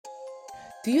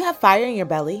Do you have fire in your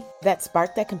belly, that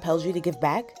spark that compels you to give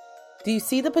back? Do you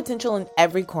see the potential in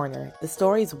every corner, the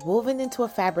stories woven into a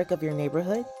fabric of your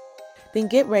neighborhood? Then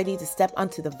get ready to step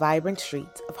onto the vibrant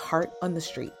streets of Heart on the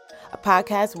Street, a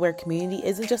podcast where community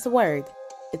isn't just a word,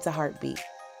 it's a heartbeat.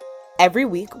 Every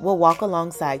week, we'll walk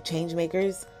alongside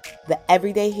changemakers, the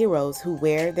everyday heroes who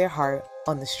wear their heart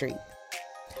on the street.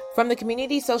 From the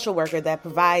community social worker that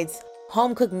provides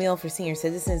home-cooked meal for senior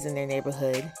citizens in their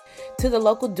neighborhood, to the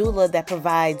local doula that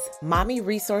provides mommy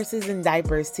resources and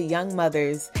diapers to young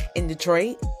mothers in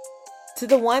Detroit, to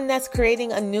the one that's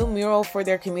creating a new mural for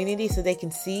their community so they can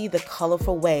see the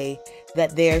colorful way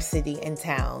that their city and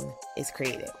town is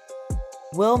created.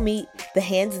 We'll meet the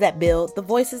hands that build, the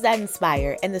voices that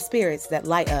inspire, and the spirits that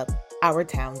light up our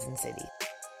towns and cities.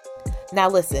 Now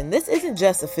listen, this isn't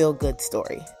just a feel-good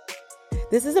story.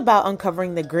 This is about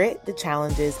uncovering the grit, the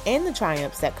challenges, and the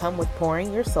triumphs that come with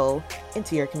pouring your soul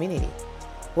into your community.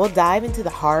 We'll dive into the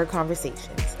hard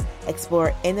conversations,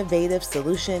 explore innovative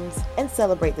solutions, and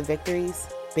celebrate the victories,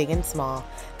 big and small,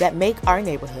 that make our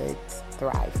neighborhoods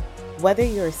thrive. Whether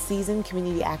you're a seasoned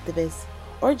community activist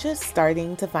or just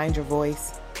starting to find your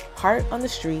voice, Heart on the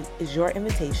Street is your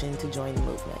invitation to join the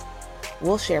movement.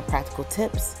 We'll share practical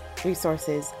tips,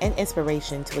 resources, and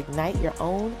inspiration to ignite your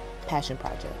own passion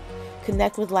project.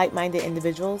 Connect with like-minded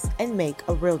individuals and make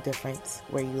a real difference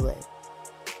where you live.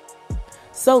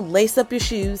 So lace up your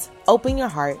shoes, open your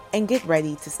heart, and get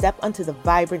ready to step onto the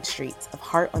vibrant streets of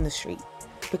Heart on the Street,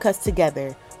 because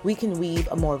together we can weave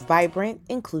a more vibrant,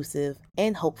 inclusive,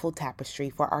 and hopeful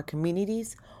tapestry for our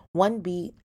communities, one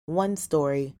beat, one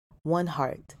story, one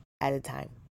heart at a time.